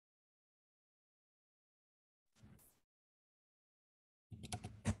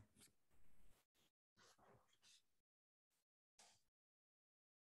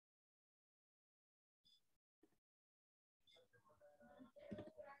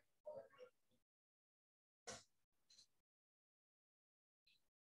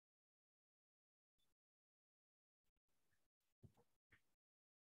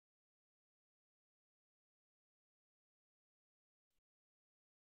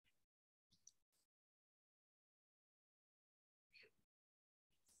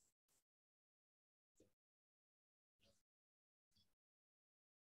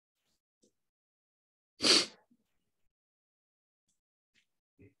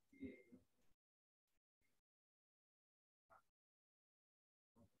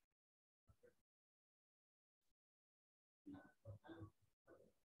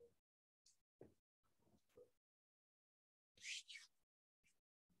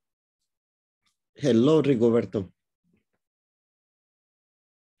Hello, Rigoberto.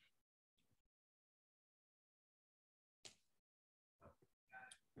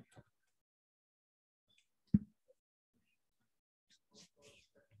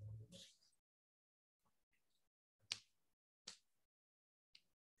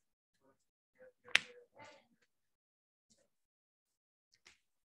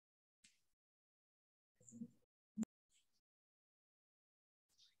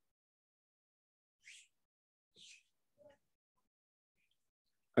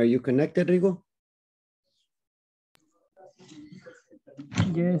 Are you connected, Rigo?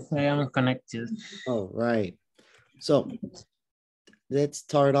 Yes, I am connected. All right. So let's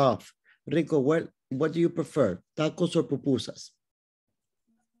start off. Rico, what do you prefer? Tacos or pupusas?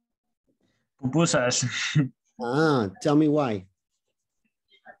 Pupusas. Tell me why.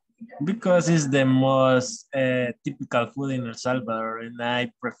 Because it's the most typical food in El Salvador, and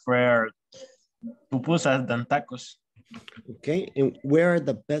I prefer pupusas than tacos. Okay, and where are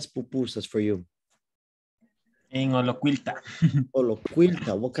the best pupusas for you? In Oloquilta.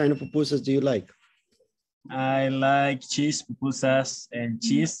 Oloquilta, what kind of pupusas do you like? I like cheese pupusas and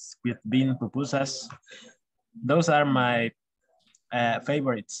cheese with bean pupusas. Those are my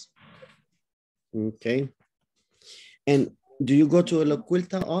favorites. Okay. And do you go to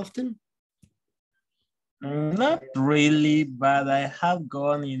Oloquilta often? Not really, but I have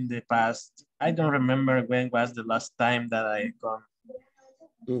gone in the past. I don't remember when was the last time that I gone.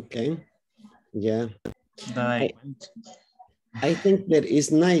 Okay. Yeah. That I went. I think that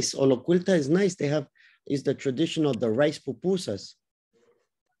is nice. Oloquilta is nice. Is the tradition of the rice pupusas.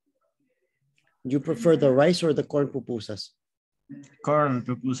 You prefer the rice or the corn pupusas? Corn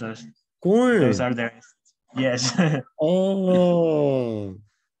pupusas. Corn. Those are the best. Yes. Oh.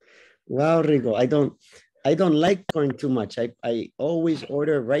 Wow, Rigo. I don't like corn too much. I always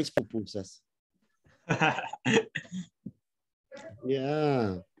order rice pupusas.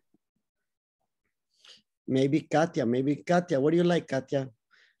 Yeah. Maybe Katia. What do you like, Katia?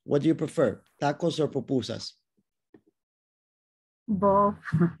 What do you prefer? Tacos or pupusas? Both.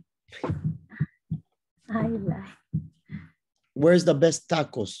 I like. Where's the best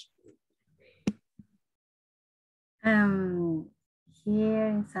tacos? Here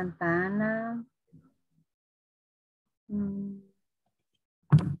in Santa Ana.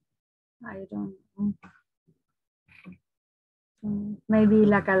 I don't know. Maybe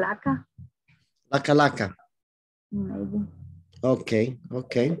La Calaca. La Calaca. Maybe. Okay.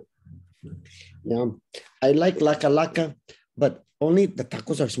 Yeah. I like La Calaca, but only the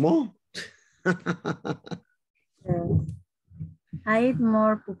tacos are small. Yes. I eat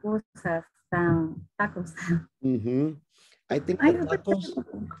more pupusas than tacos. I think the tacos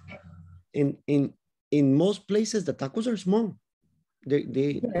in most places the tacos are small. Yes.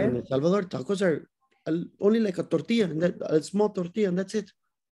 In El Salvador, tacos are only like a tortilla, a small tortilla, and that's it.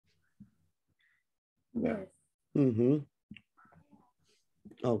 Yes.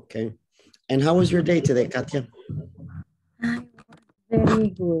 Okay. And how was your day today, Katia? Very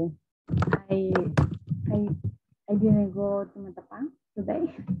good. I didn't go to Matapan today.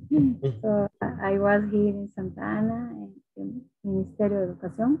 So I was here in Santa Ana in Ministerio de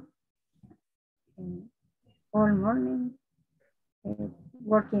Educación all morning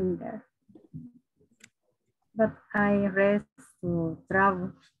working there. But I rest to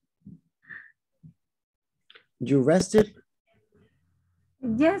travel. You rested?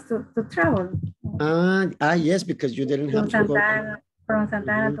 Yes, to travel. Yes, because you didn't have to go. From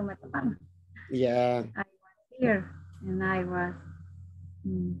Santa Ana to Matapan. Yeah. I was here and I was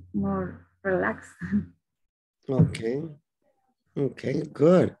more relaxed. Okay,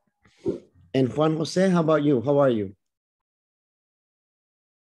 good. And Juan Jose, how about you? How are you?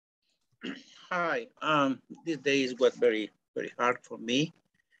 Hi, this day was very hard for me.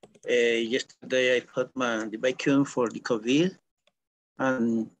 Yesterday I put the vacuum for the COVID,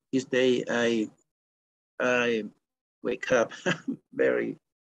 and this day I wake up very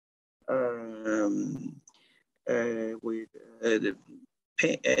with the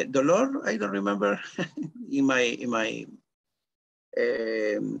pain, dolor. I don't remember in my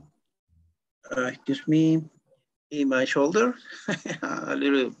excuse me, in my shoulder, a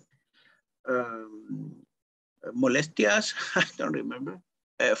little molestias. I don't remember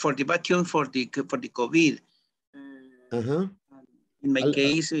for the vacuum for the COVID. In my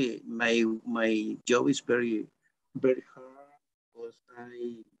case, my job is very hard because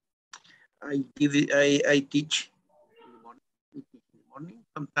I teach in the morning.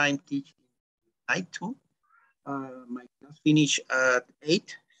 Sometimes teach at night too. My class finish at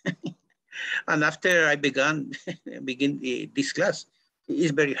 8, and after I begin this class, it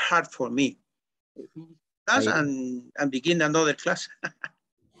is very hard for me. Class and begin another class.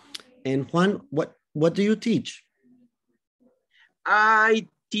 And Juan, what do you teach? I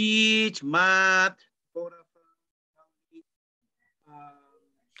teach math,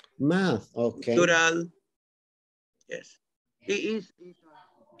 Math, okay. cultural. Yes, it is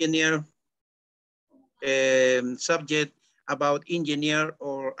engineer subject about engineer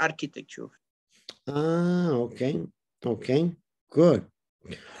or architecture. Ah, okay, okay, good.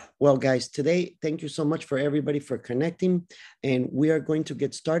 Well, guys, today, thank you so much for everybody for connecting. And we are going to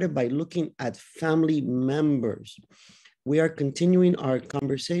get started by looking at family members. We are continuing our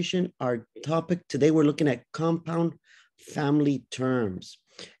conversation. Our topic today, we're looking at compound family terms.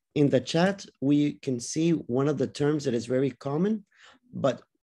 In the chat, we can see one of the terms that is very common, but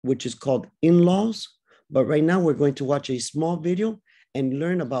which is called in-laws. But right now we're going to watch a small video and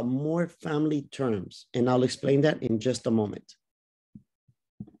learn about more family terms. And I'll explain that in just a moment.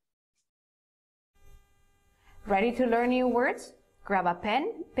 Ready to learn new words? Grab a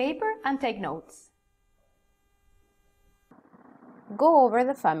pen, paper, and take notes. Go over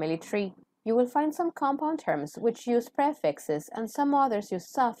the family tree. You will find some compound terms which use prefixes and some others use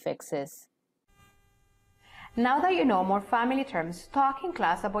suffixes. Now that you know more family terms, talk in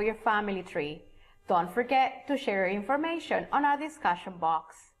class about your family tree. Don't forget to share your information on our discussion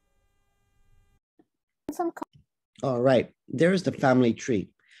box. All right, there's the family tree.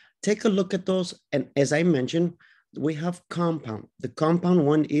 Take a look at those. And as I mentioned, we have compound. The compound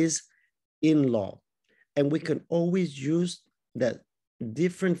one is in-law. And we can always use that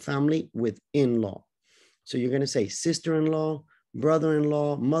different family with in-law. So you're going to say sister-in-law,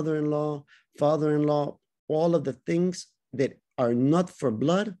 brother-in-law, mother-in-law, father-in-law, all of the things that are not for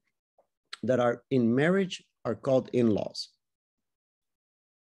blood, that are in marriage, are called in-laws.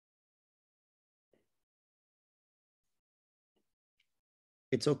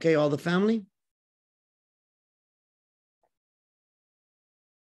 It's okay, all the family?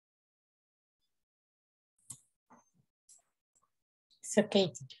 It's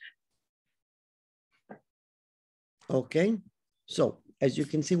okay. Okay, so as you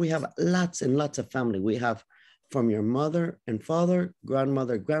can see, we have lots and lots of family. We have from your mother and father,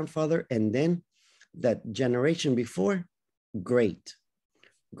 grandmother, grandfather, and then that generation before, great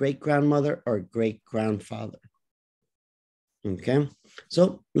grandmother or great grandfather. Okay,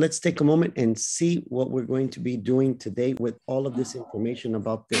 so let's take a moment and see what we're going to be doing today with all of this information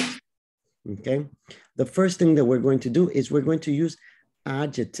about this. Okay, the first thing that we're going to do is we're going to use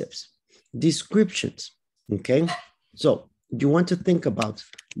adjectives, descriptions. Okay, so you want to think about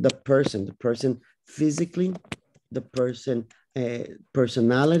the person physically, the person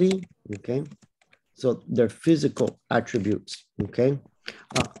personality. Okay, so their physical attributes. Okay,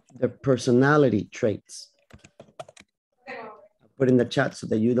 their personality traits. Put in the chat so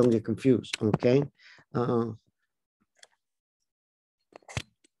that you don't get confused. Okay.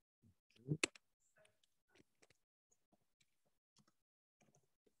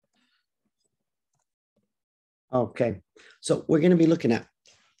 Okay, so we're going to be looking at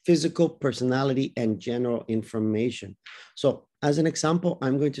physical, personality, and general information. So as an example,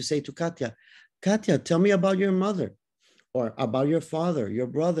 I'm going to say to Katia, Katia, tell me about your mother, or about your father, your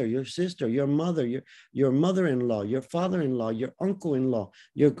brother, your sister, your mother, your mother-in-law, your father-in-law, your uncle-in-law,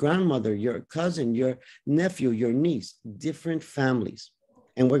 your grandmother, your cousin, your nephew, your niece, different families.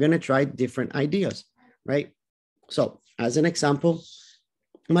 And we're going to try different ideas, right? So as an example,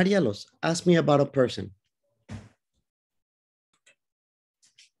 Marielos, ask me about a person.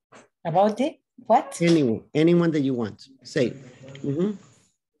 About the what? Anyone that you want. Say. Mm-hmm.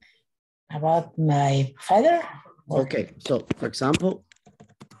 About my father? Okay, so for example,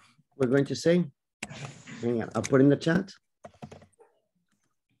 we're going to say, hang on, I'll put in the chat.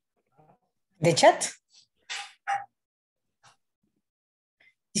 The chat?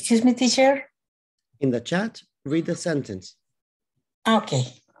 Excuse me, teacher? In the chat, read the sentence. Okay.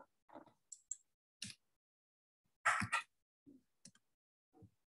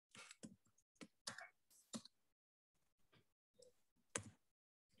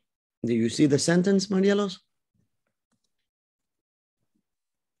 Do you see the sentence, Marielos?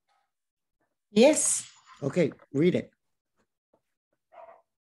 Yes. Okay, read it.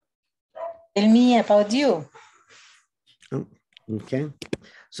 Tell me about you. Oh, okay,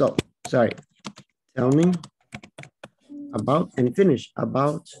 so, sorry. Tell me about, and finish,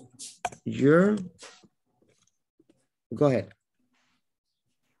 about your, go ahead.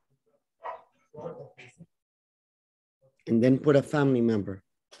 And then put a family member.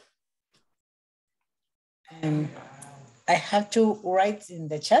 I have to write in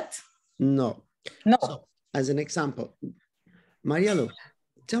the chat? No. No. So, as an example, Marielo,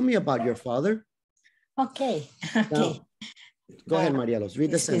 tell me about your father. Okay. Now, Okay. go ahead, Marielos. Read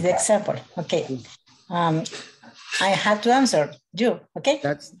the This is sentence. the example. Okay. I have to answer you. Okay.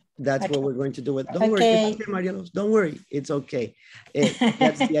 That's Okay. what we're going to do. Don't worry. It's okay, Marielos. Don't worry. It's okay.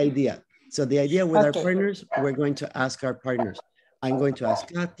 That's the idea. So the idea with our partners, we're going to ask our partners. I'm going to ask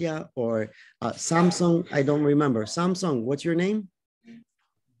Katia or Samsung. I don't remember. Samsung, what's your name?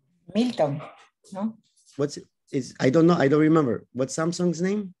 Milton. No? I don't know. I don't remember. What's Samsung's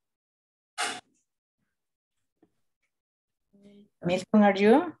name? Milton, are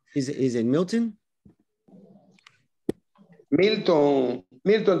you? Is it Milton? Milton,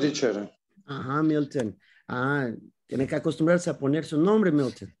 teacher. Ajá, Milton. Tiene que acostumbrarse a poner su nombre,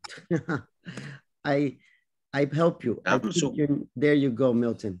 Milton. I help you. There you go,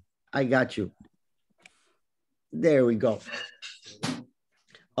 Milton. I got you. There we go.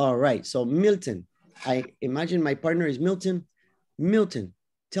 All right. So Milton, I imagine my partner is Milton. Milton,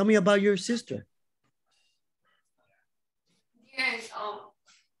 tell me about your sister. Yes.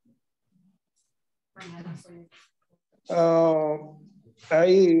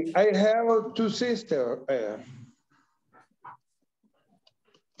 I have two sisters.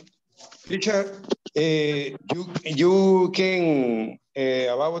 Teacher, you can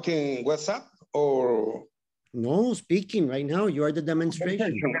about in WhatsApp or? No, speaking right now. You are the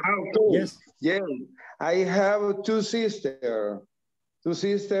demonstration. Yes. Yes. I have two sisters. They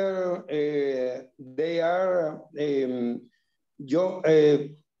are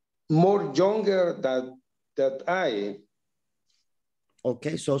more younger than I.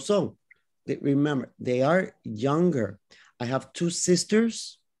 Okay, so remember, they are younger. I have two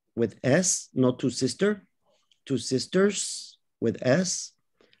sisters with S, not two sister. Two sisters with S.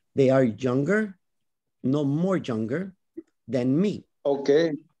 They are younger, no more younger than me.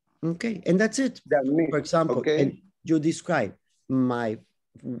 Okay. Okay, and that's it. For example, and you describe my,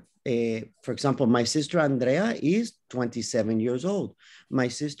 for example, my sister Andrea is 27 years old. My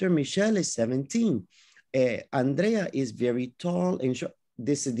sister Michelle is 17. Andrea is very tall and short.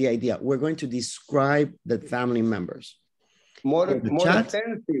 This is the idea. We're going to describe the family members. More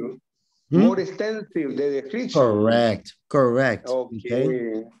extensive. More extensive, the description. Correct.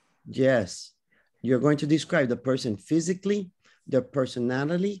 Okay. Yes. You're going to describe the person physically, their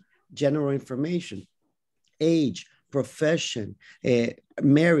personality, general information, age, profession,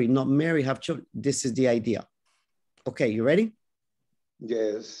 married, not married, have children. This is the idea. Okay, you ready?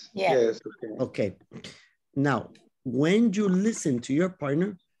 Yes. Yeah. Yes. Okay. Now, when you listen to your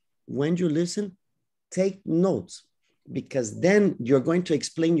partner, take notes, because then you're going to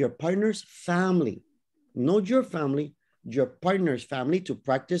explain your partner's family, not your family, your partner's family, to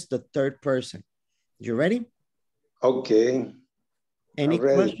practice the third person. You ready? Okay. Any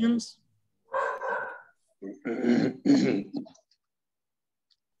questions?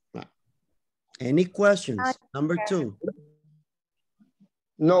 Any questions? Number 2.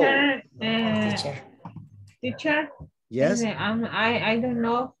 No. Teacher. Yes. I don't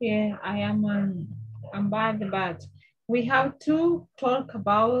know if I am bad, but we have to talk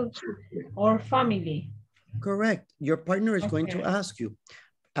about our family. Correct. Your partner is going to ask you,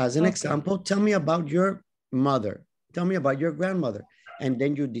 as an example, tell me about your mother. Tell me about your grandmother. And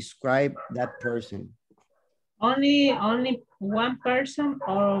then you describe that person. Only one person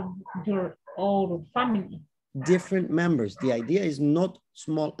or your whole family? Different members. The idea is not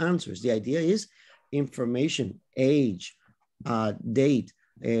small answers. The idea is information, age, date,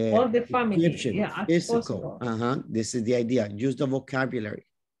 All the family. description, Yeah, physical. This is the idea. Use the vocabulary.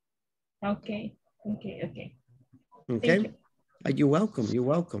 Okay. Okay. Thank you. You're welcome. You're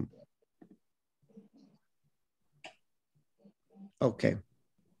welcome. Okay.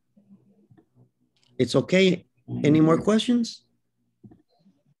 It's okay. Any more questions?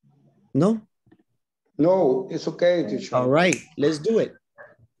 No? No, it's okay, teacher. All right, let's do it.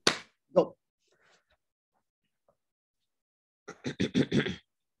 Go.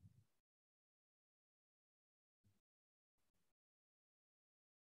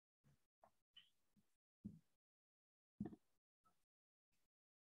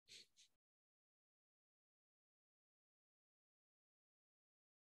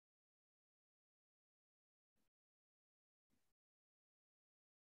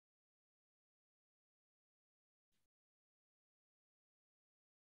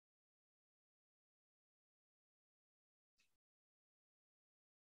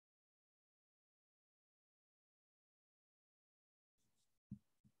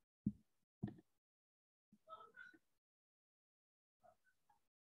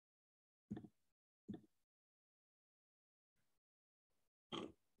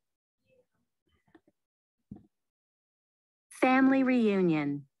 Family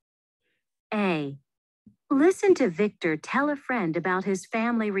reunion. A. Listen to Victor tell a friend about his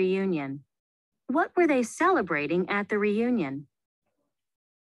family reunion. What were they celebrating at the reunion?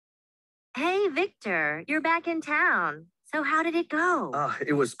 Hey, Victor, you're back in town. So how did it go?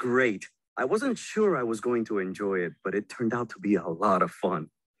 It was great. I wasn't sure I was going to enjoy it, but it turned out to be a lot of fun.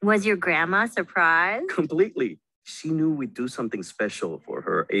 Was your grandma surprised? Completely. She knew we'd do something special for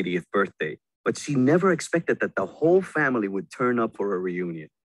her 80th birthday, but she never expected that the whole family would turn up for a reunion.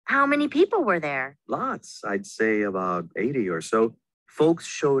 How many people were there? Lots, I'd say about 80 or so. Folks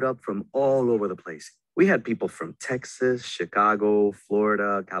showed up from all over the place. We had people from Texas, Chicago,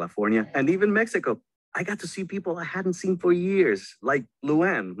 Florida, California, and even Mexico. I got to see people I hadn't seen for years, like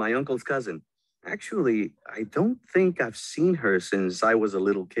Luann, my uncle's cousin. Actually, I don't think I've seen her since I was a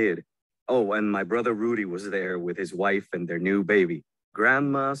little kid. Oh, and my brother Rudy was there with his wife and their new baby,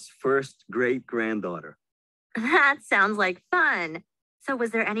 Grandma's first great-granddaughter. That sounds like fun. So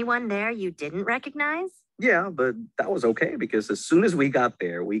was there anyone there you didn't recognize? Yeah, but that was okay because as soon as we got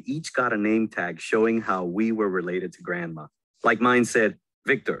there, we each got a name tag showing how we were related to Grandma. Like mine said,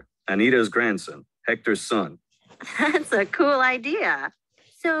 Victor, Anita's grandson, Hector's son. That's a cool idea.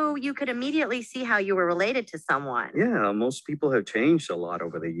 So you could immediately see how you were related to someone. Yeah, most people have changed a lot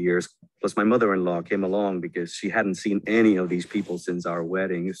over the years. Plus, my mother-in-law came along because she hadn't seen any of these people since our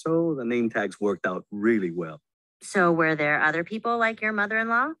wedding. So the name tags worked out really well. So were there other people like your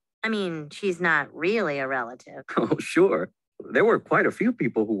mother-in-law? I mean, she's not really a relative. Oh, sure. There were quite a few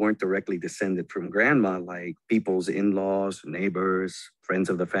people who weren't directly descended from Grandma, like people's in-laws, neighbors, friends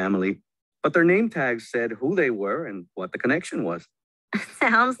of the family. But their name tags said who they were and what the connection was.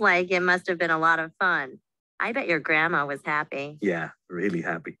 Sounds like it must have been a lot of fun. I bet your grandma was happy. Yeah, really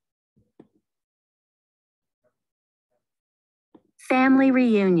happy. Family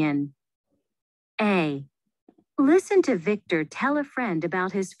reunion. A. Listen to Victor tell a friend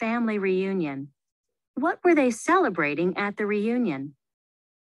about his family reunion. What were they celebrating at the reunion?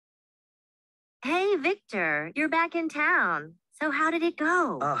 Hey, Victor, you're back in town. So how did it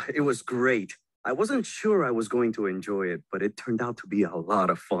go? It was great. I wasn't sure I was going to enjoy it, but it turned out to be a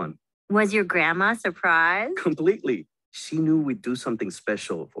lot of fun. Was your grandma surprised? Completely. She knew we'd do something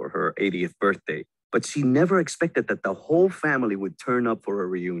special for her 80th birthday, but she never expected that the whole family would turn up for a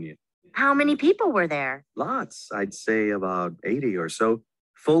reunion. How many people were there? Lots, I'd say about 80 or so.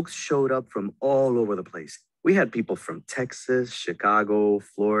 Folks showed up from all over the place. We had people from Texas, Chicago,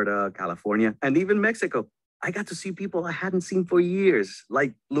 Florida, California, and even Mexico. I got to see people I hadn't seen for years,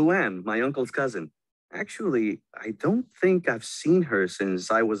 like Luann, my uncle's cousin. Actually, I don't think I've seen her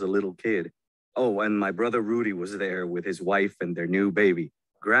since I was a little kid. Oh, and my brother Rudy was there with his wife and their new baby,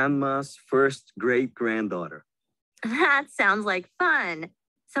 Grandma's first great-granddaughter. That sounds like fun.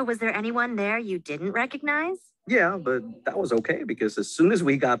 So was there anyone there you didn't recognize? Yeah, but that was okay because as soon as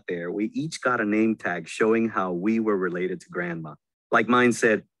we got there, we each got a name tag showing how we were related to Grandma. Like mine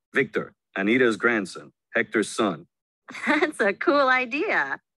said, Victor, Anita's grandson, Hector's son. That's a cool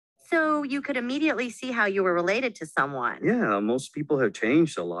idea. So you could immediately see how you were related to someone. Yeah, most people have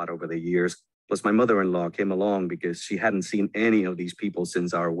changed a lot over the years. Plus, my mother-in-law came along because she hadn't seen any of these people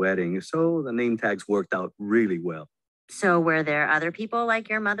since our wedding. So the name tags worked out really well. So were there other people like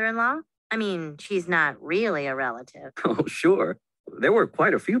your mother-in-law? I mean, she's not really a relative. Oh, sure. There were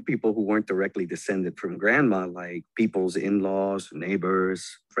quite a few people who weren't directly descended from Grandma, like people's in-laws,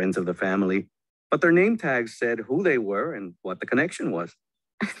 neighbors, friends of the family. But their name tags said who they were and what the connection was.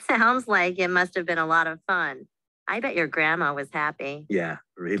 Sounds like it must have been a lot of fun. I bet your grandma was happy. Yeah,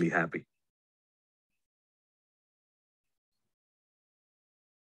 really happy.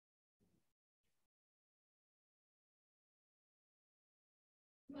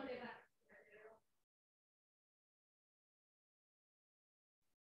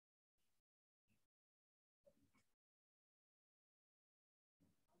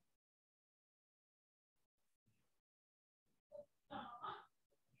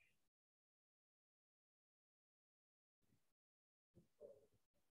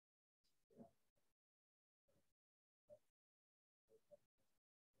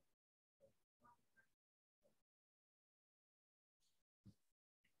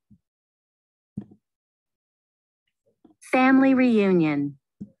 Family reunion.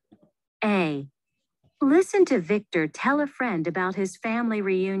 A. Listen to Victor tell a friend about his family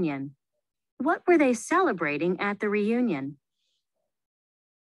reunion. What were they celebrating at the reunion?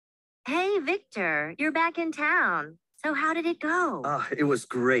 Hey, Victor, you're back in town. So how did it go? It was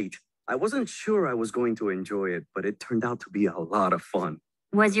great. I wasn't sure I was going to enjoy it, but it turned out to be a lot of fun.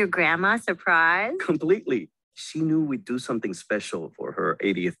 Was your grandma surprised? Completely. She knew we'd do something special for her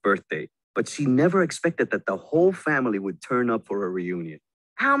 80th birthday, but she never expected that the whole family would turn up for a reunion.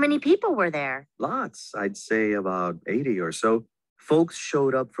 How many people were there? Lots, I'd say about 80 or so. Folks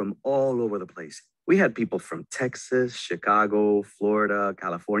showed up from all over the place. We had people from Texas, Chicago, Florida,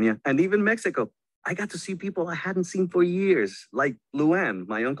 California, and even Mexico. I got to see people I hadn't seen for years, like Luann,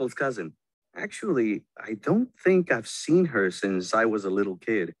 my uncle's cousin. Actually, I don't think I've seen her since I was a little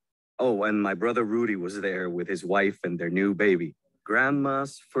kid. Oh, and my brother Rudy was there with his wife and their new baby,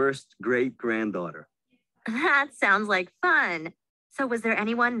 Grandma's first great-granddaughter. That sounds like fun. So was there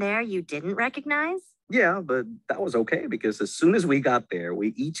anyone there you didn't recognize? Yeah, but that was okay because as soon as we got there, we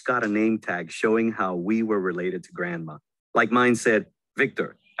each got a name tag showing how we were related to Grandma. Like mine said,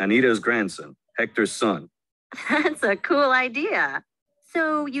 Victor, Anita's grandson, Hector's son. That's a cool idea.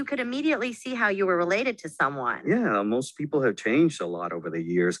 So you could immediately see how you were related to someone. Yeah, most people have changed a lot over the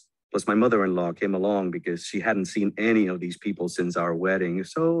years. Plus, my mother-in-law came along because she hadn't seen any of these people since our wedding.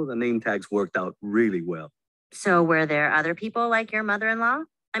 So the name tags worked out really well. So were there other people like your mother-in-law?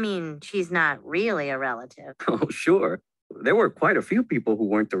 I mean, she's not really a relative. Oh, sure. There were quite a few people who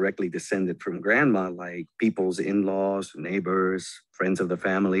weren't directly descended from Grandma, like people's in-laws, neighbors, friends of the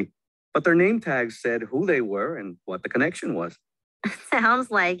family. But their name tags said who they were and what the connection was. Sounds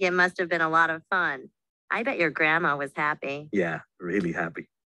like it must have been a lot of fun. I bet your grandma was happy. Yeah, really happy.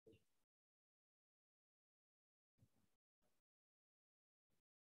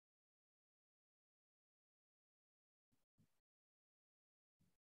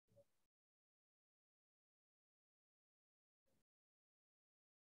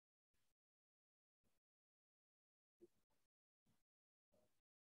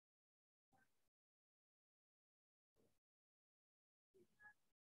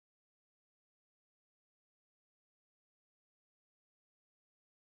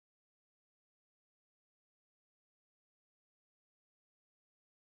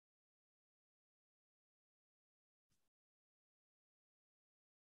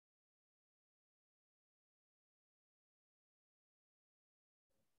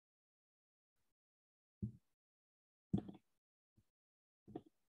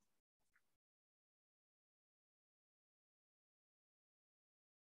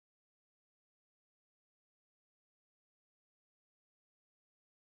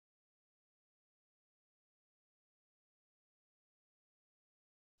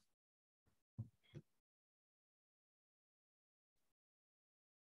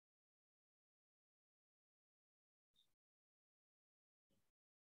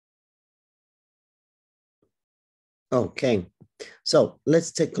 Okay, so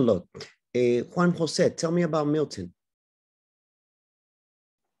let's take a look. Juan Jose, tell me about Milton.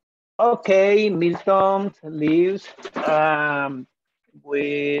 Okay, Milton lives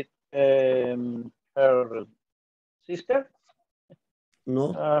with her sister.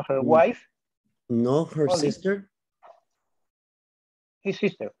 No. Her wife. No, her only. sister. His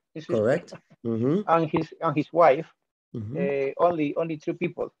sister. Correct. Mm-hmm. And his wife. Mm-hmm. Only two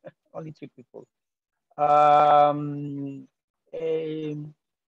people. Only two people.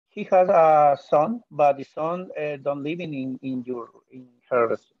 He has a son, but the son don't live in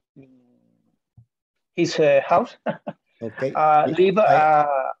his house. Okay.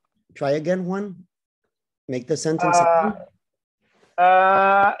 Try again, Juan. Make the sentence again.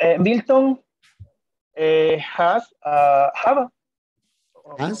 Milton has a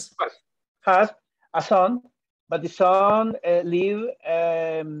son, but the son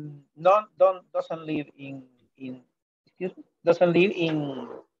doesn't live in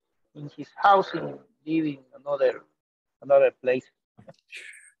his house. Live in another place.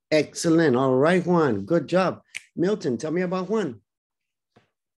 Excellent. All right, Juan. Good job. Milton, tell me about Juan.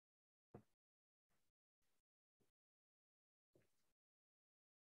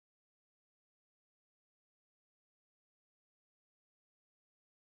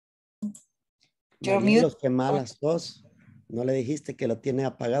 Marielos, qué malas tos. No le dijiste que lo tiene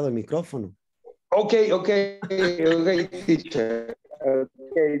apagado el micrófono. Okay, teacher.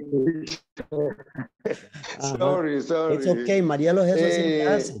 Okay, sorry. It's okay, Marielos, eso siempre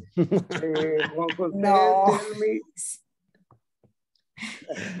hace. No.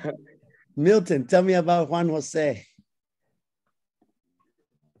 Milton, tell me about Juan Jose.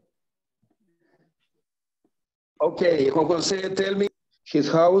 Okay, Juan Jose, tell me his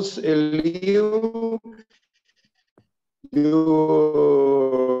house,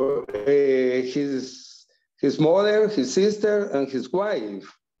 his mother, his sister, and his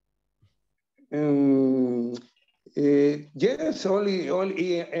wife. Yes, only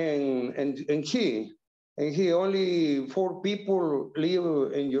and he only 4 people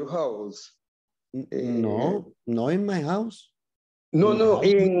live in your house. No in my house. No,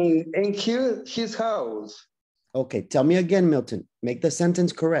 in his house. Okay, tell me again, Milton. Make the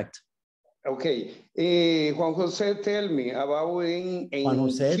sentence correct. Okay. Juan Jose tell me about in Juan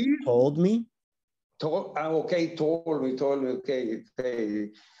Jose his, told me. okay, told me, okay.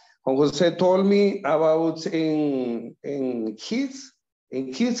 Juan Jose told me about in his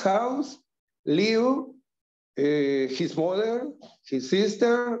house live his mother, his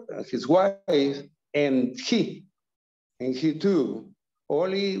sister, his wife, and he too.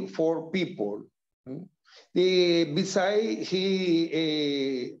 Only 4 people. Besides,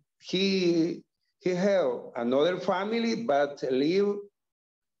 he have another family, but live.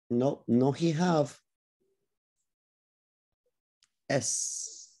 No, he have.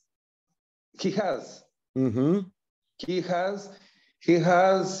 S. He has. Mm-hmm. He has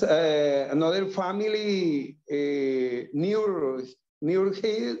another family near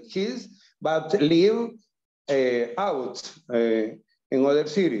his, but live out in other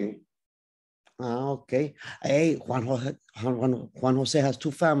city. Okay. Hey, Juan Jose has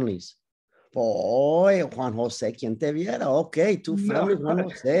 2 families. Boy, Juan Jose, ¿quién te viera? Okay, 2 families, Juan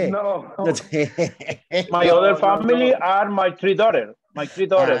Jose. No. My other family are my 3 daughters. My 3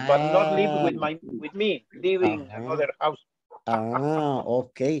 daughters, but not live with me, living another house.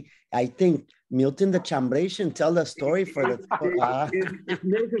 Okay. I think Milton the Chambration tell the story for the. It's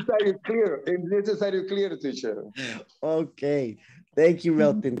necessary clear. It's necessary clear, teacher. Okay. Thank you,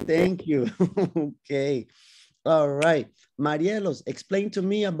 Milton. Thank you. Okay. All right. Marielos, explain to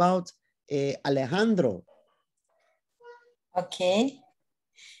me about Alejandro. Okay.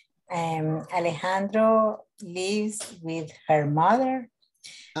 Alejandro lives with her mother,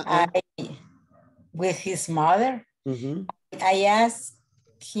 with his mother. Mm-hmm. I asked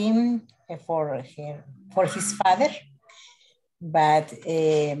him for his father, but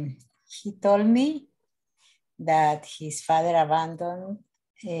he told me that his father abandoned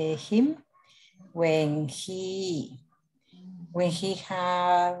him when he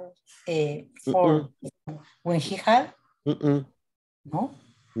had when he had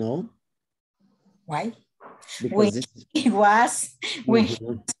No. Why? Because when this he was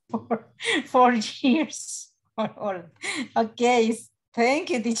 4 years old. Okay, thank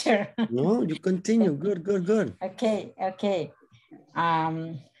you, teacher. No, you continue. Good. Okay.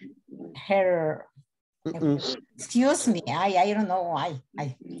 Her. Excuse me. I don't know why.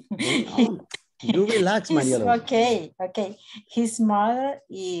 You relax, Mariela. Okay. His mother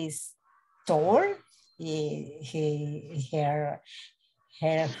is tall.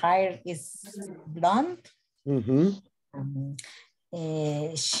 Her hair is blonde.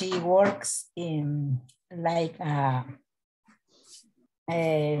 She works in like a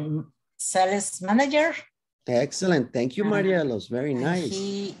sales manager. Excellent. Thank you, Marielos. Very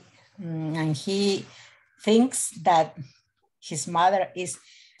nice. And he thinks that his mother is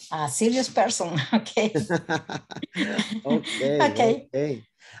a serious person. Okay. Okay.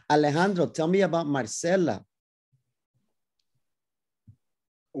 Alejandro, tell me about Marcela.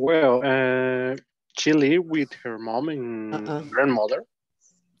 Well, she lived with her mom and grandmother.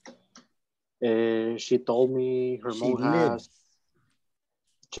 She told me her mom has.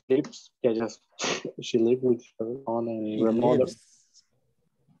 She lives. Yeah, just she lived with her mom and grandmother.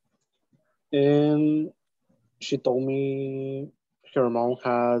 And she told me her mom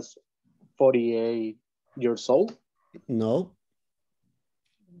has 48 years old. No.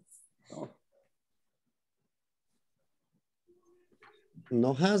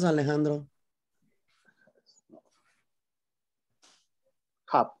 No has, Alejandro.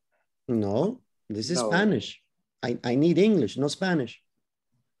 Have. No, this is Spanish. I need English, no Spanish.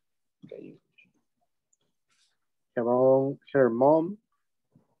 Okay. Her mom,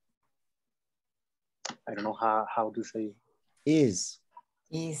 I don't know how to say. Is.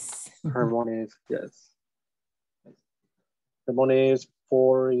 Her mom is, yes. Her mom is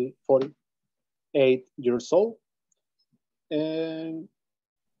 48 years old. And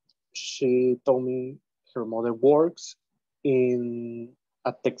she told me her mother works in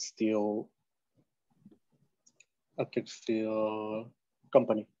a textile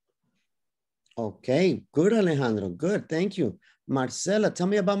company. Okay, good, Alejandro. Good, thank you. Marcela, tell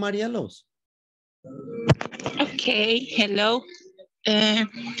me about Marielos. Okay, hello.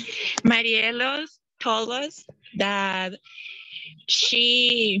 Marielos told us that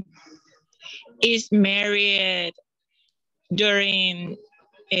she is married during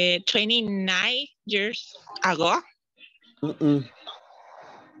 29 years ago.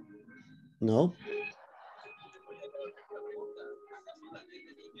 No.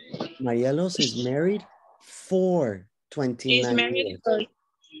 Marielos is married for 29 years.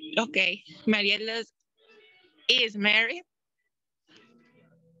 Okay, Marielos is married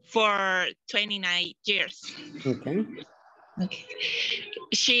for 29 years. Okay. Okay.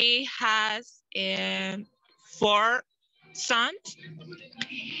 She has 4 sons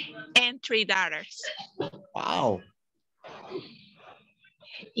and 3 daughters. Wow.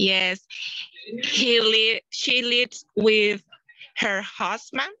 Yes, she lives with her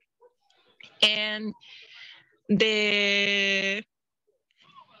husband, and the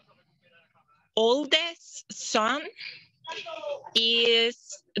oldest son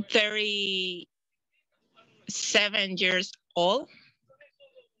is 37 years old,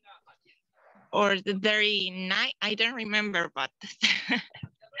 or 39, I don't remember, but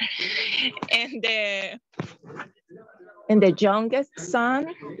and the youngest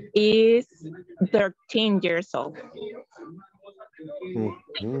son is 13 years old.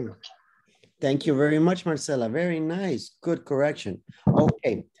 Mhm. Thank you very much, Marcela. Very nice. Good correction.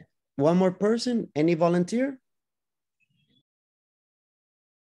 Okay. One more person. Any volunteer?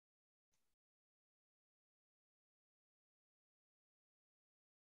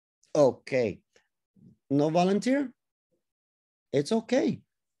 Okay. No volunteer? It's okay.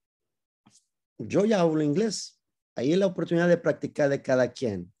 Yo ya hablo inglés. Ahí es la oportunidad de practicar de cada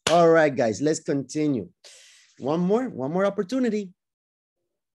quien. All right, guys, let's continue. One more opportunity.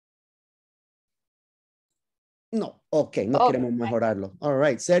 No, okay, no queremos mejorarlo. All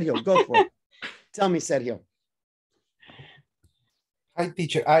right, Sergio, go for it. Tell me, Sergio. Hi,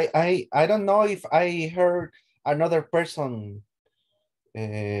 teacher. I don't know if I heard another person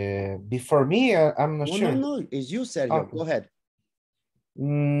before me. I'm not sure. No, it's you, Sergio. Okay. Go ahead.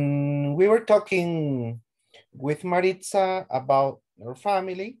 We were talking with Maritza about her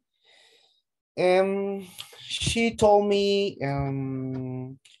family, and she told me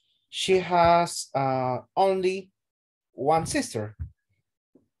she has only one sister,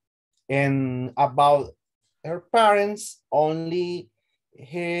 and about her parents, only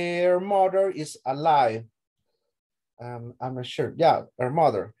her mother is alive. I'm not sure. Yeah, her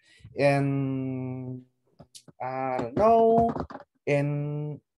mother, and I don't know.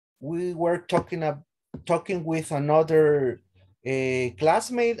 And we were talking with another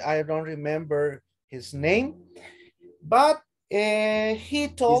classmate. I don't remember his name, but he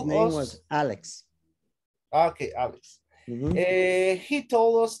told His name us. was Alex. Okay, Alex. He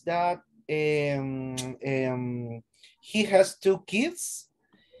told us that he has 2 kids,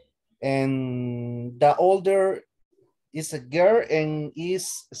 and the older is a girl and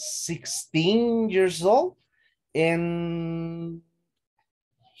is 16 years old, and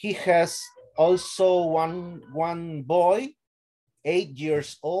he has also one boy, 8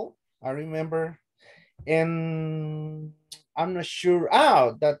 years old, I remember, and I'm not sure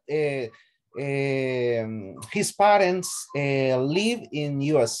that his parents live in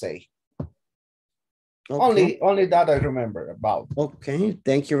USA. Okay. Only that I remember about. Okay,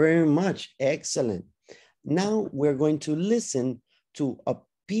 thank you very much. Excellent. Now we're going to listen to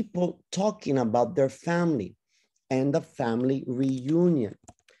people talking about their family and the family reunion.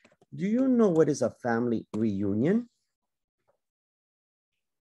 Do you know what is a family reunion?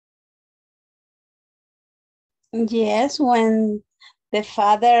 Yes, when the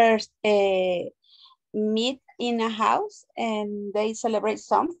fathers meet in a house and they celebrate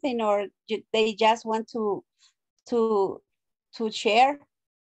something, or they just want to share.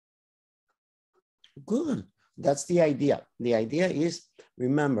 Good. That's the idea. The idea is,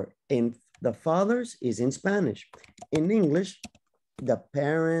 remember, in the fathers is in Spanish. In English, the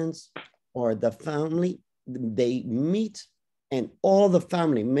parents or the family, they meet, and all the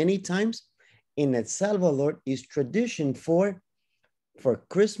family, many times in El Salvador, is tradition for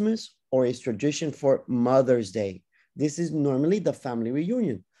Christmas, or is tradition for Mother's Day. This is normally the family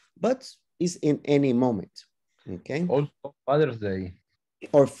reunion, but is in any moment, okay? Also Father's Day.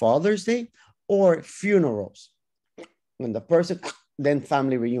 Or Father's Day, or funerals. When the person, then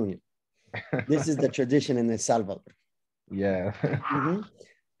family reunion. This is the tradition in El Salvador. Yeah.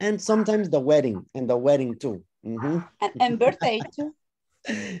 And sometimes the wedding, and the wedding too. And birthday too.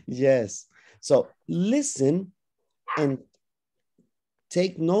 Yes. So listen and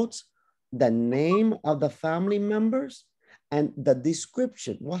take notes, the name of the family members and the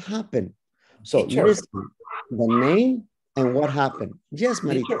description, what happened. So listen, the name and what happened. Yes,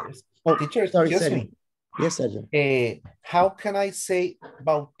 Marita. Teacher, sorry, excuse Sergio. me. Yes, Sergio. How can I say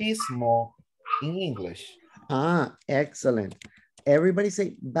bautismo in English? Ah, excellent. Everybody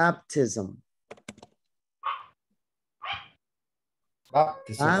say baptism.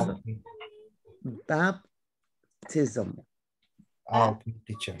 Baptism. Baptism. Okay,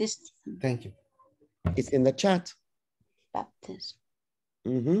 teacher. Thank you. It's in the chat. Baptism.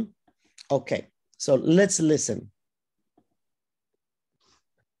 Okay, so let's listen.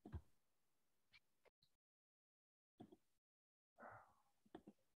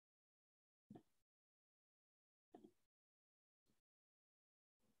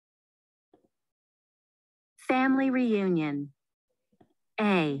 family reunion?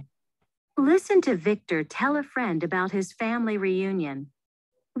 A. Listen to Victor tell a friend about his family reunion.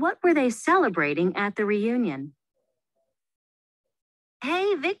 What were they celebrating at the reunion?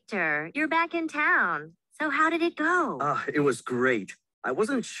 Hey, Victor, you're back in town. So how did it go? It was great. I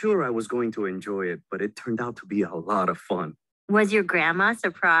wasn't sure I was going to enjoy it, but it turned out to be a lot of fun. Was your grandma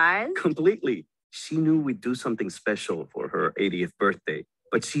surprised? Completely. She knew we'd do something special for her 80th birthday,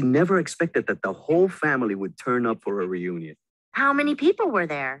 but she never expected that the whole family would turn up for a reunion. How many people were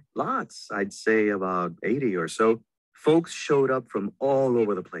there? Lots, I'd say about 80 or so. Folks showed up from all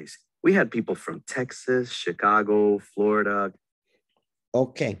over the place. We had people from Texas, Chicago, Florida.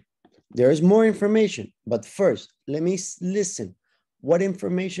 Okay, there's more information, but first, let me listen. What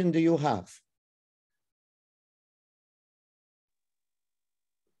information do you have?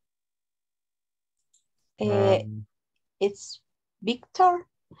 It's Victor,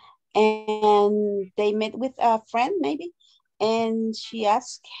 and they met with a friend maybe, and she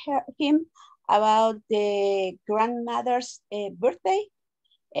asked him about the grandmother's birthday.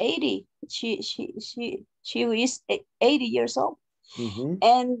 80. She is 80 years old. Mm-hmm.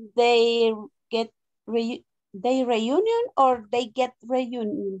 And they get reunion or they get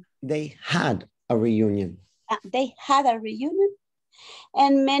reunion? They had a reunion. They had a reunion,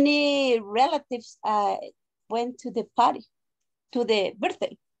 and many relatives went to the party, to the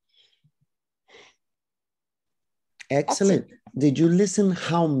birthday. Excellent. Did you listen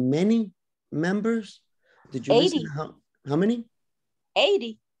how many members? Did you 80. listen how many?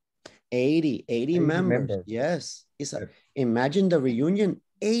 80. 80 members. Yes. Imagine the reunion,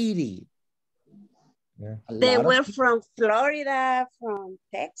 80. Yeah. They were from Florida, from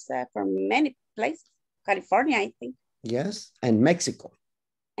Texas, from many places. California, I think. Yes, and Mexico.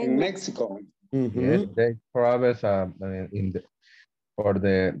 In Mexico. Mm-hmm. Yes, they probably for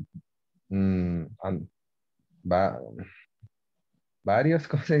the varios,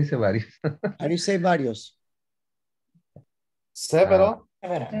 ¿cómo se dice varios? How do you say varios? Several.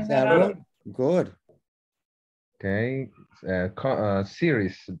 Several. Good. Okay.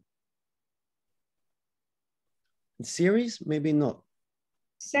 Series. Series? Maybe not.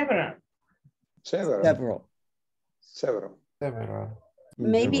 Several. Several.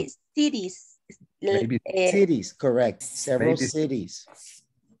 Maybe cities. Maybe cities, correct. Several maybe cities.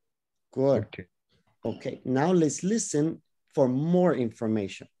 Good. Okay, now let's listen for more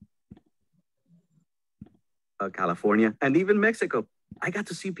information. California, and even Mexico. I got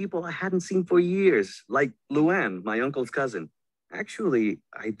to see people I hadn't seen for years, like Luann, my uncle's cousin. Actually,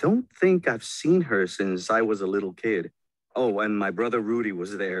 I don't think I've seen her since I was a little kid. Oh, and my brother Rudy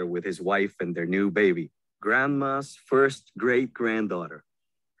was there with his wife and their new baby, Grandma's first great-granddaughter.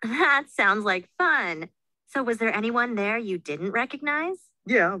 That sounds like fun. So was there anyone there you didn't recognize?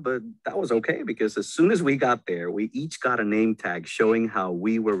 Yeah, but that was okay because as soon as we got there, we each got a name tag showing how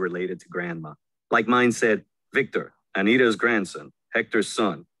we were related to Grandma. Like mine said, Victor, Anita's grandson, Hector's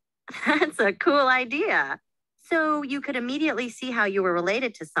son. That's a cool idea. So you could immediately see how you were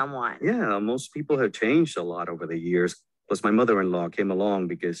related to someone. Yeah, most people have changed a lot over the years. Plus, my mother-in-law came along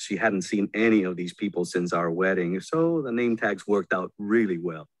because she hadn't seen any of these people since our wedding. So the name tags worked out really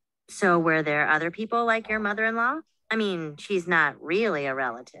well. So were there other people like your mother-in-law? I mean, she's not really a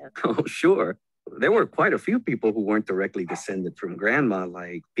relative. Oh, sure. There were quite a few people who weren't directly descended from Grandma,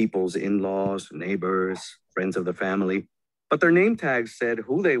 like people's in-laws, neighbors, friends of the family. But their name tags said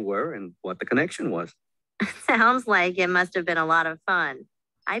who they were and what the connection was. Sounds like it must have been a lot of fun.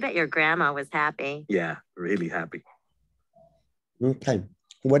 I bet your grandma was happy. Yeah, really happy. Okay.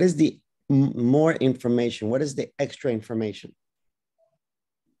 What is the more information? What is the extra information?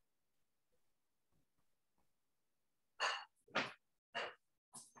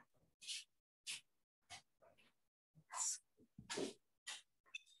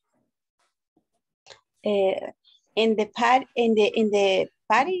 In the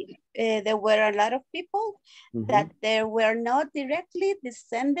party, there were a lot of people that they were not directly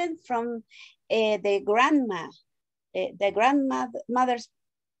descended from the grandma, the grandmothers.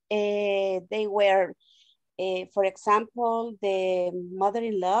 They were, for example, the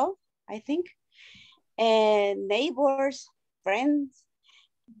mother-in-law, I think, and neighbors, friends,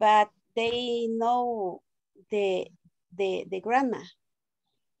 but they know the grandma.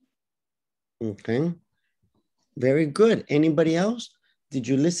 Okay. Very good. Anybody else? Did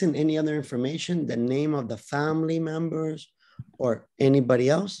you listen any other information? The name of the family members or anybody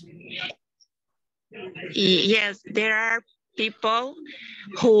else? Yes, there are people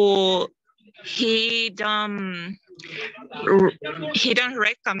who he don't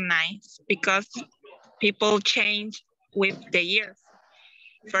recognize because people change with the years.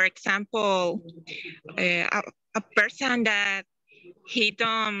 For example, a person that he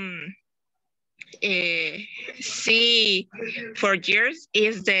don't see for years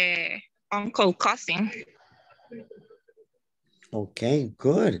is the uncle cousin. Okay,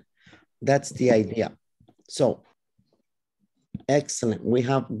 good. That's the idea. So, excellent. We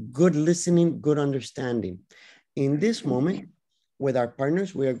have good listening, good understanding. In this moment, with our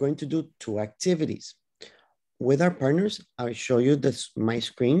partners, we are going to do 2 activities. With our partners, I'll show you this, my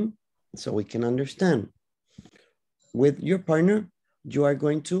screen so we can understand. With your partner, you are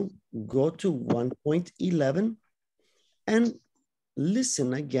going to go to 1.11 and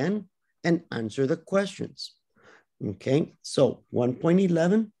listen again and answer the questions. Okay, so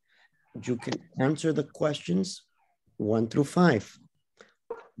 1.11, you can answer the questions 1 through 5.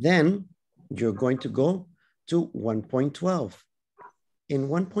 Then you're going to go to 1.12. In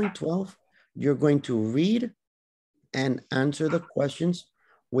 1.12, you're going to read and answer the questions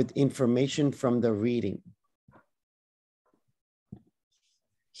with information from the reading.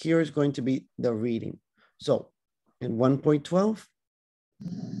 Here is going to be the reading. So in 1.12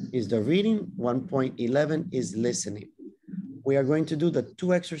 is the reading, 1.11 is listening. We are going to do the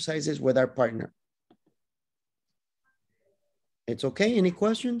 2 exercises with our partner. It's okay, any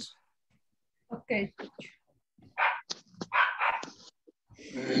questions? Okay.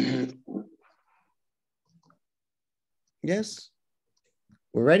 Yes,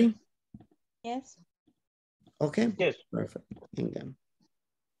 we're ready? Yes. Okay, yes. Perfect. Hang on.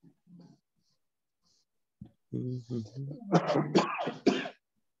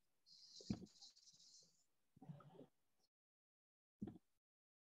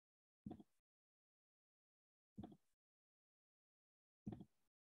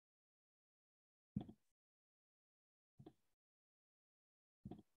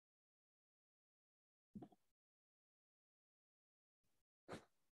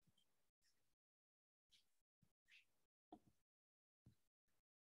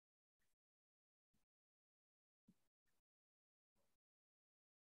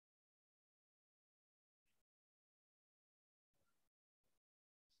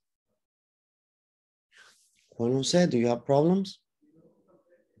 Juan Jose, do you have problems?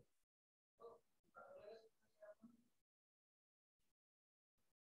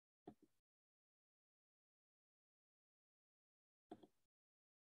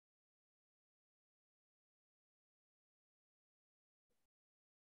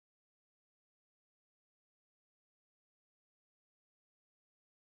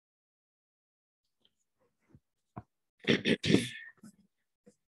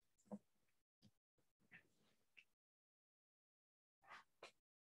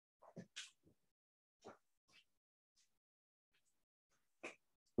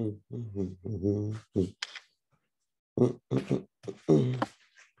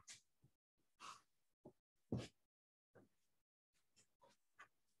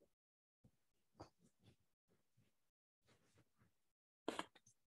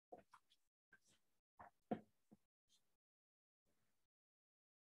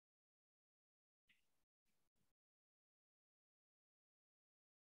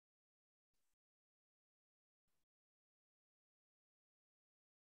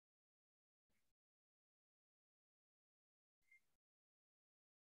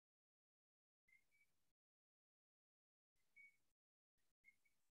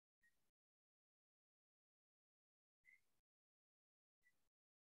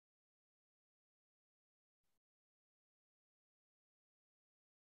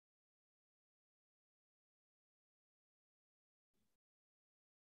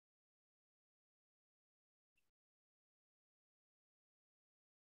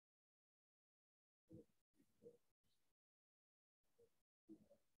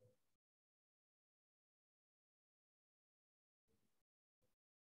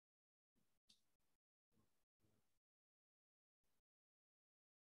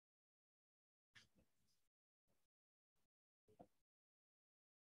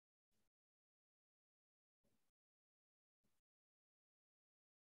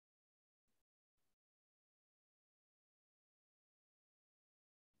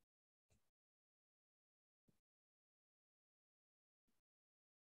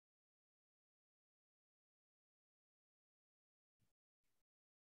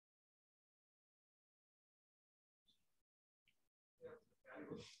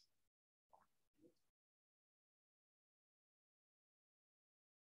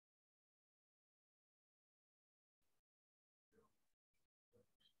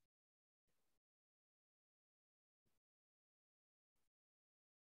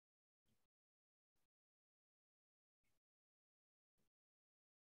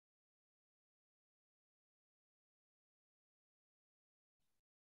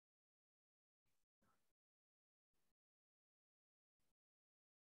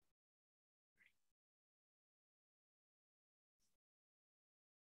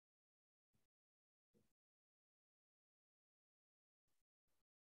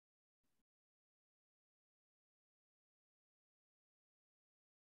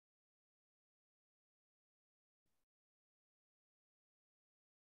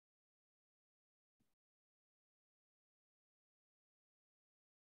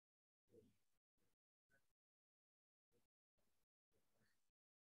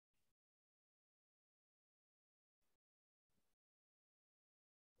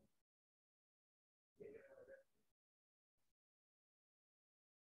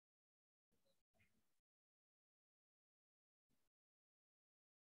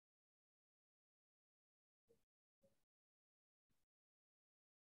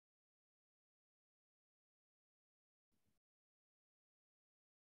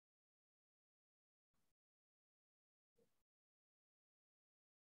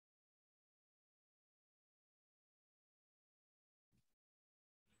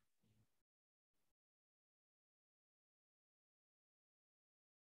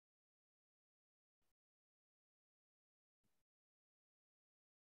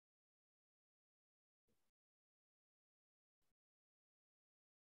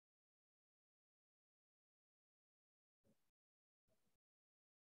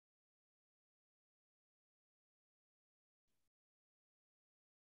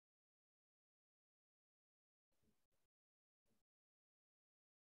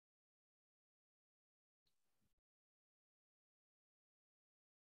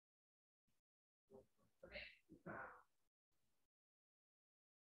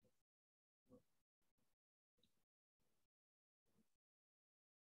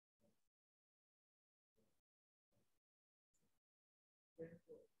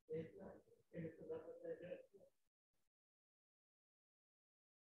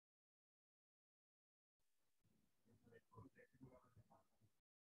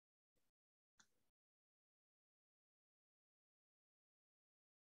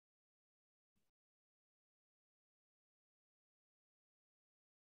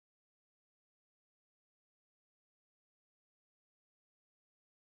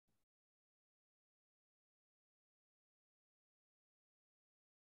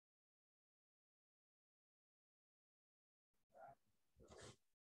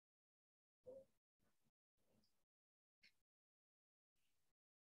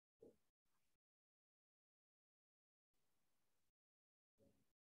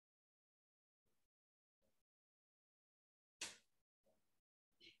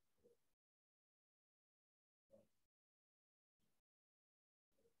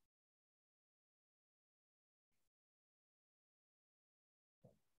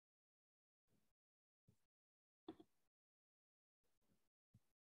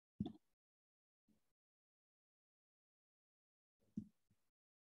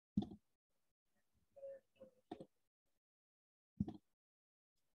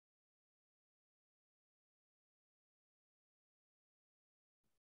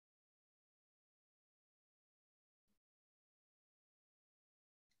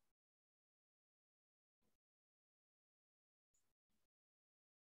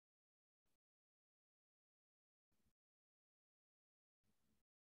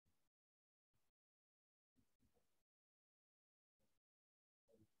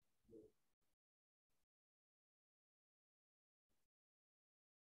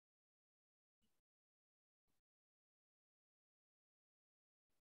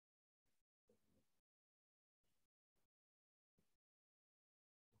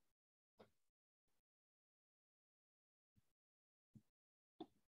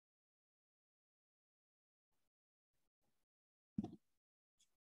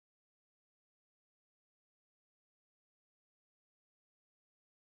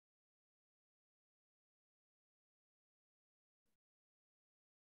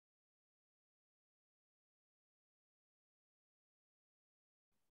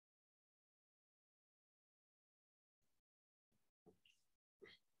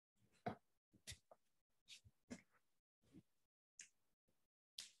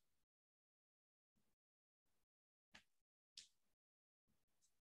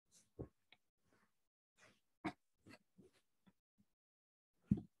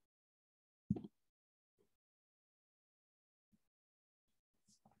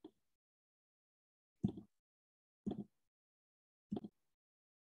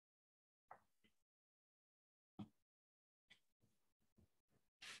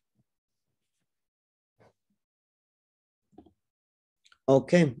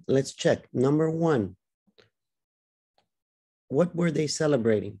 Okay, let's check. Number one, what were they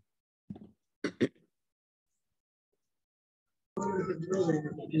celebrating?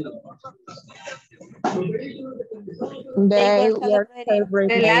 They were celebrating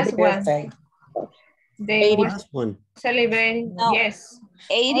The last one. birthday. They were Last one. celebrating, No. yes.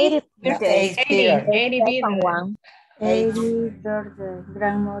 80 birthday. 80 Second birthday. one. 80 birthday,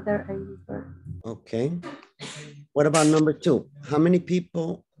 grandmother 80 birthday. Okay. What about number two? How many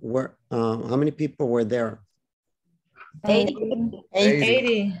people were there? 80.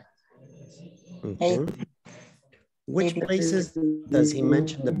 80. Okay. Which places does he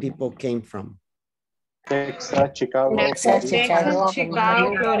mention the people came from? Texas, Chicago, Texas, Chicago,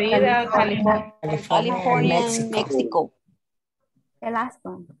 Florida, California. California and Mexico. The last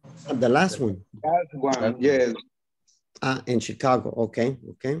one. The last one. Last one, yes. In Chicago. Okay.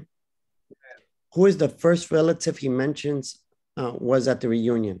 Okay. Who is the first relative he mentions was at the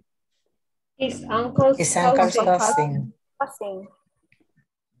reunion? His uncle's cousin.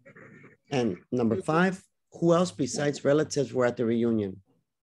 And number five, who else besides relatives were at the reunion?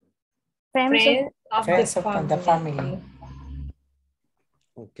 Friends of the family.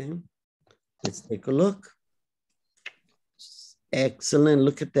 Okay, let's take a look. Excellent,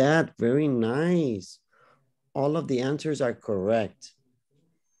 look at that, very nice. All of the answers are correct.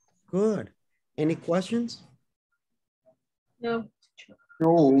 Good. Any questions? No.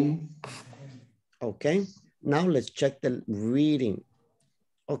 No. Okay, now let's check the reading.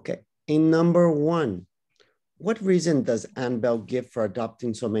 Okay, in number one, what reason does Annabelle give for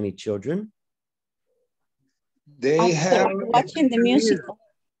adopting so many children? They have watching the musical.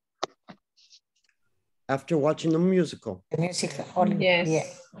 After watching the musical. The musical. Yes.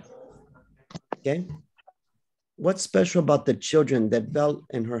 Yeah. Okay. What's special about the children that Belle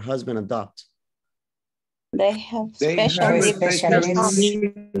and her husband adopt? They have They special have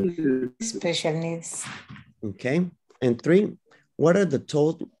needs. Special needs. Okay. And 3, what are the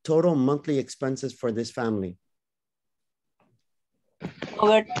total monthly expenses for this family?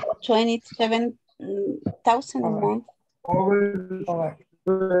 Over 27,000 a month. Over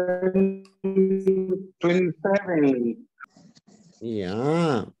 27.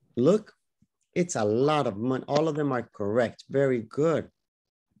 Yeah, look, it's a lot of money. All of them are correct. Very good.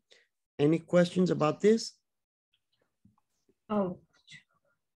 Any questions about this? Oh,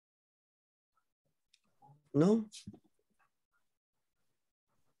 No?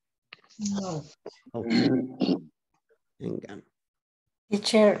 no. Okay. Hang on.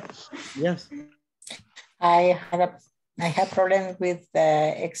 Teacher, Yes. I have problems with the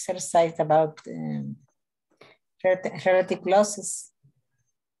exercise about relative clauses.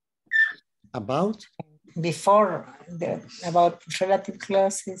 About? About relative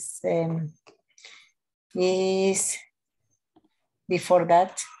clauses is before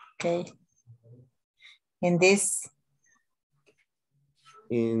that, okay. In this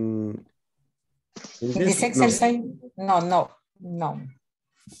exercise, no.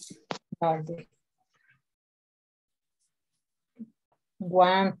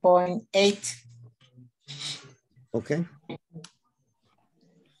 1.8. Okay.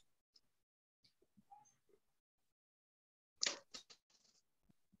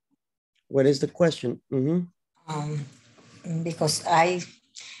 What is the question? Because I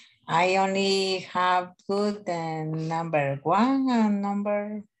only have good number 1 and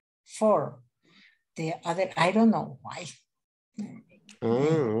number 4. The other, I don't know why.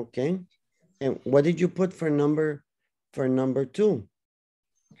 Okay. And what did you put for number 2?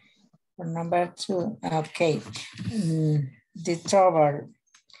 For number 2, okay. The trouble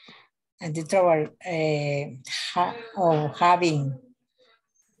of having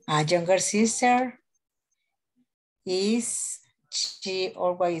a younger sister is she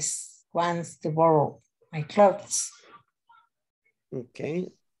always wants to borrow my clothes. Okay.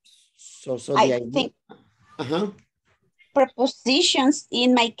 So the I idea. think prepositions,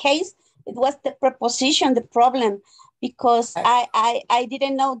 in my case, it was the preposition, the problem, because I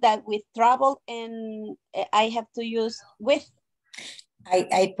didn't know that with travel and I have to use with.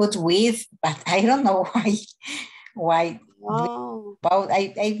 I put with, but I don't know why. Oh. About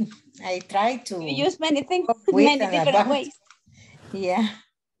I try to you use many things, with many different ways. Yeah,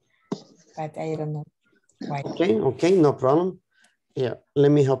 but I don't know why. Okay, no problem. Yeah, let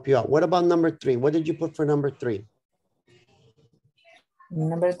me help you out. What about number 3? What did you put for number 3?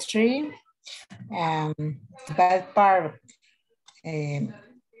 Number 3, the bad part. The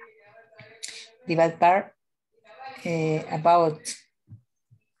bad part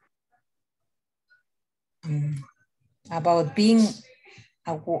about being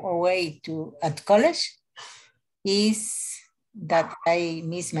away at college is that I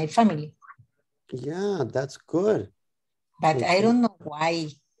miss my family. Yeah, that's good. But I don't know why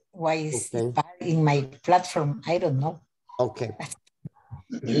is it bad in my platform. I don't know. Okay.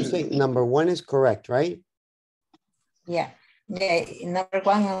 You say number 1 is correct, right? Yeah. Number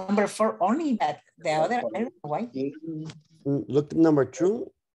 1 and number 4 only, but the other, I don't know why. Look at number 2,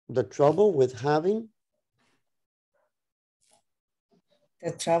 the trouble with having.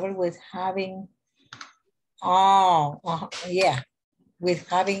 The trouble with having, yeah, with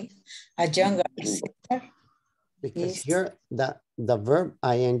having a younger sister. Because here, the verb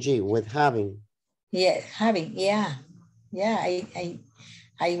ing, with having. Yeah, having, yeah. Yeah,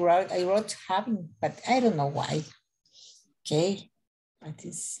 I wrote having, but I don't know why. Okay, that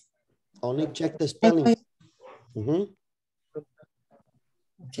is. Only check the spelling.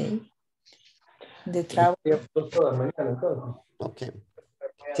 Okay. The travel. Okay.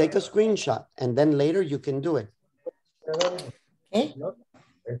 Take a screenshot and then later you can do it. Okay.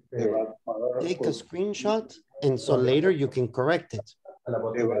 Take a screenshot and so later you can correct it.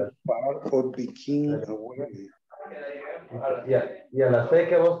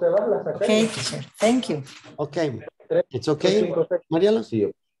 Okay, teacher. Thank you. Okay. It's okay, Mariela?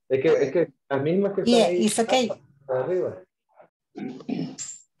 Yeah, it's okay.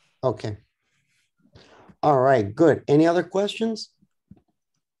 Okay. All right, good. Any other questions?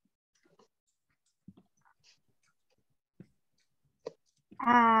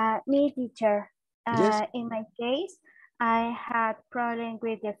 Me, teacher. Yes. In my case, I had problem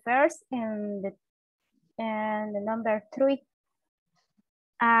with the first and the number 3.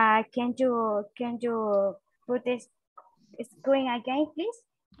 Can you put this screen again, please?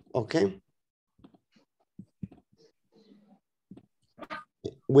 Okay.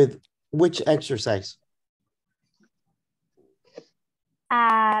 With which exercise?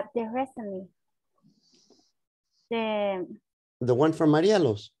 The resume. The one from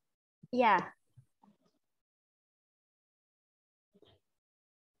Marielos? Yeah.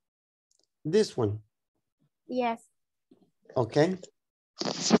 This one? Yes. Okay.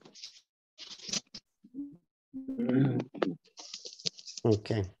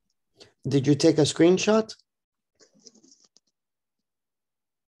 Okay. Did you take a screenshot?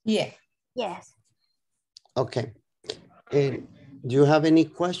 Yeah. Yes. Okay. And do you have any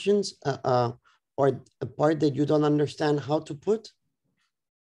questions or a part that you don't understand how to put?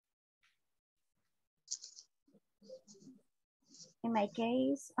 In my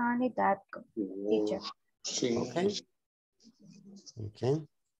case, only that, teacher. Okay. Okay.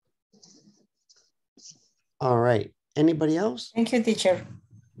 All right. Anybody else? Thank you, teacher.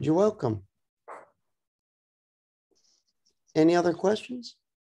 You're welcome. Any other questions?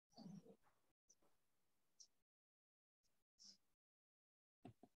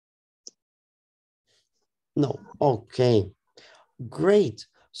 No. Okay. Great.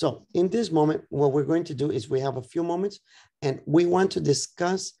 So in this moment, what we're going to do is we have a few moments and we want to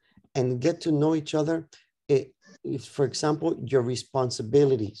discuss and get to know each other. For example, your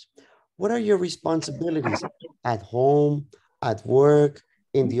responsibilities. What are your responsibilities at home, at work,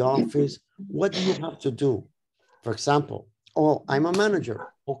 in the office? What do you have to do? For example, oh, I'm a manager.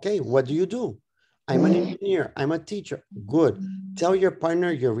 Okay, what do you do? I'm an engineer. I'm a teacher. Good. Tell your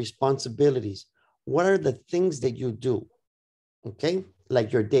partner your responsibilities. What are the things that you do? Okay,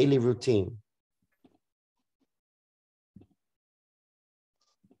 like your daily routine.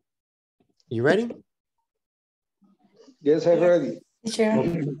 You ready? Yes, I'm ready. Teacher.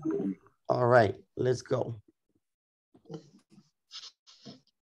 Okay. All right, let's go.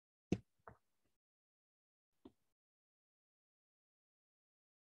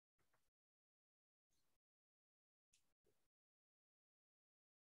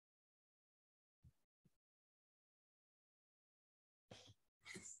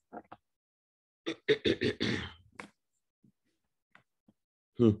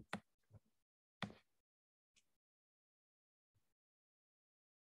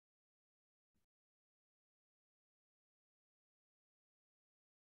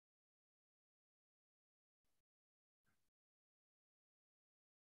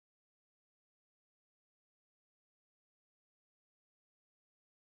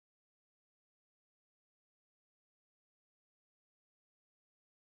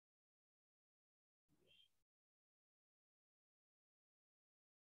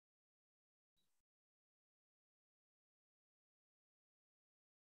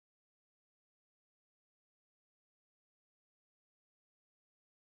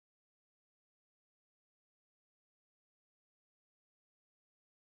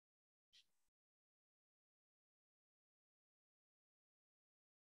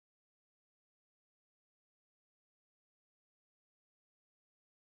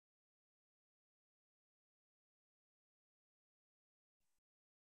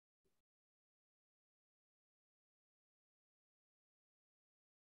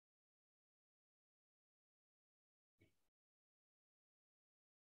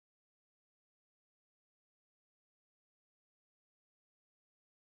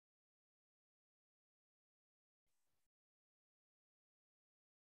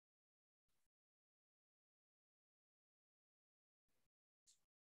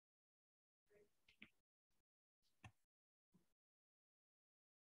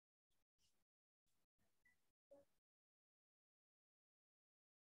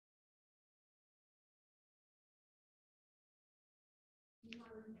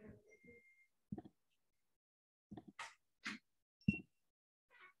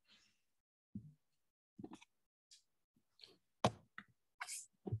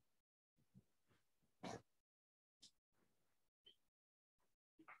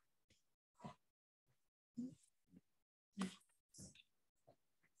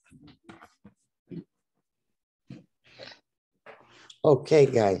 Okay,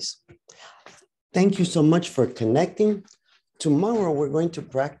 guys. Thank you so much for connecting. Tomorrow, we're going to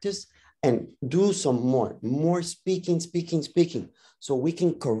practice and do some more speaking, so we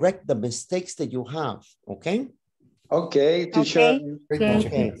can correct the mistakes that you have, okay? Okay, teacher. Okay.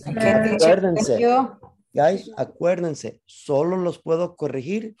 Okay, Acuérdense, thank you. guys, acuérdense, solo los puedo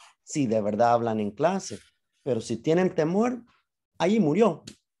corregir si de verdad hablan en clase, pero si tienen temor, ahí murió,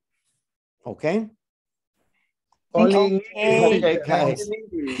 okay? Only Okay, guys.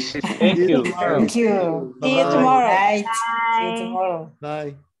 Thank you. Thank you. See you tomorrow. Right. See you tomorrow.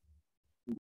 Bye.